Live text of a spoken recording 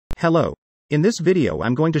Hello. In this video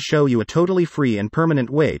I'm going to show you a totally free and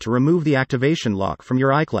permanent way to remove the activation lock from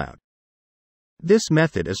your iCloud. This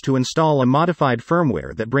method is to install a modified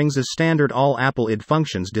firmware that brings as standard all Apple ID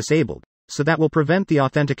functions disabled, so that will prevent the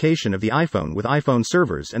authentication of the iPhone with iPhone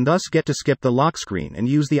servers and thus get to skip the lock screen and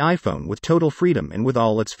use the iPhone with total freedom and with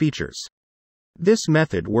all its features. This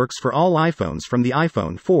method works for all iPhones from the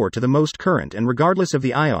iPhone 4 to the most current and regardless of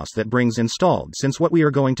the iOS that brings installed, since what we are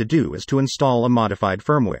going to do is to install a modified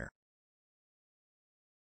firmware.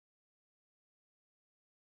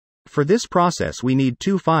 For this process we need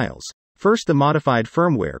two files. First, the modified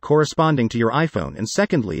firmware corresponding to your iPhone, and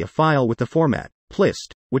secondly a file with the format,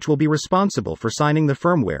 plist, which will be responsible for signing the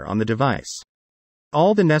firmware on the device.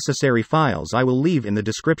 All the necessary files I will leave in the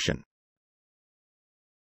description.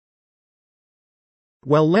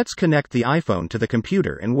 Well, let's connect the iPhone to the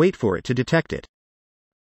computer and wait for it to detect it.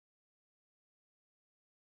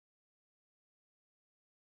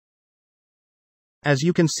 As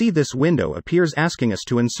you can see, this window appears asking us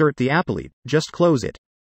to insert the Apple ID. Just close it.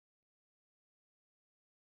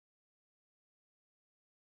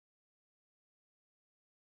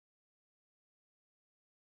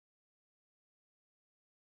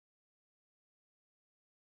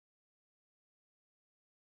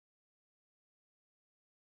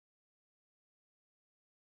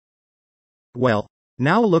 Well,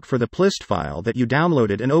 now look for the plist file that you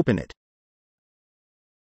downloaded and open it.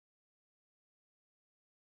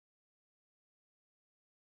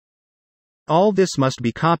 All this must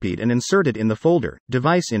be copied and inserted in the folder,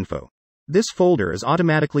 Device Info. This folder is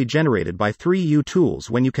automatically generated by 3U Tools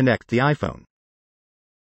when you connect the iPhone.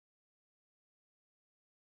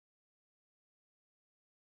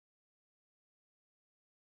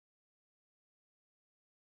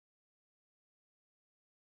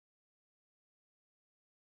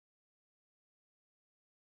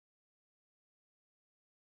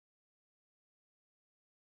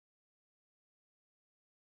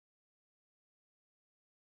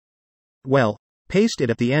 Well, paste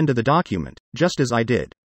it at the end of the document, just as I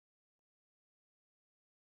did.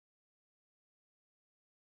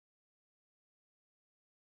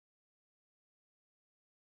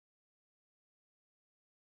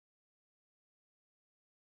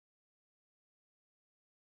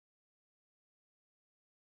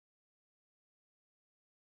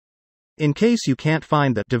 In case you can't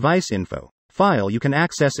find the Device Info file, you can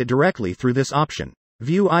access it directly through this option.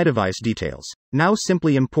 View iDevice Details. Now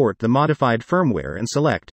simply import the modified firmware and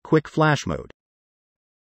select Quick Flash Mode.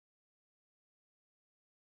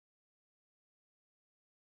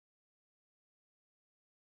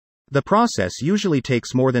 The process usually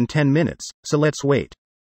takes more than 10 minutes, so let's wait.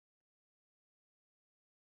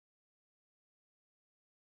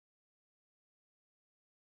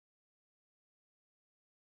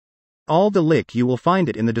 All the link you will find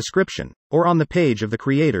it in the description, or on the page of the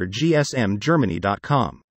creator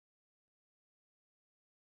gsmgermany.com.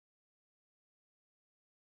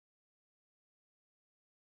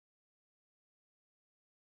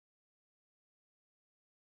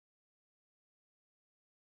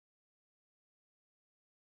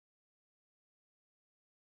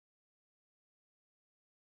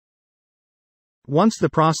 Once the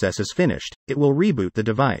process is finished, it will reboot the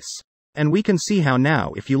device. And we can see how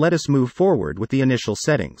now if you let us move forward with the initial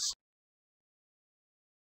settings.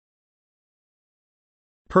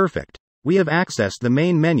 Perfect. We have accessed the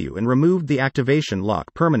main menu and removed the activation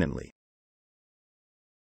lock permanently.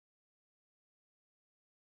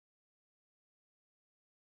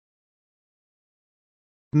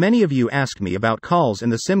 Many of you asked me about calls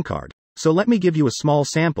and the SIM card, so let me give you a small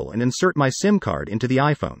sample and insert my SIM card into the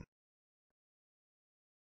iPhone.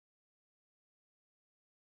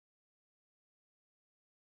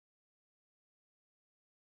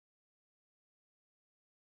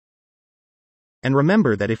 And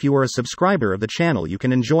remember that if you are a subscriber of the channel, you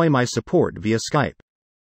can enjoy my support via Skype.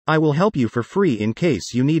 I will help you for free in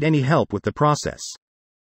case you need any help with the process.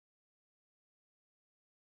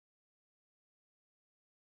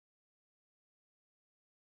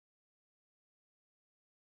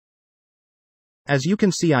 As you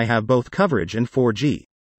can see, I have both coverage and 4G.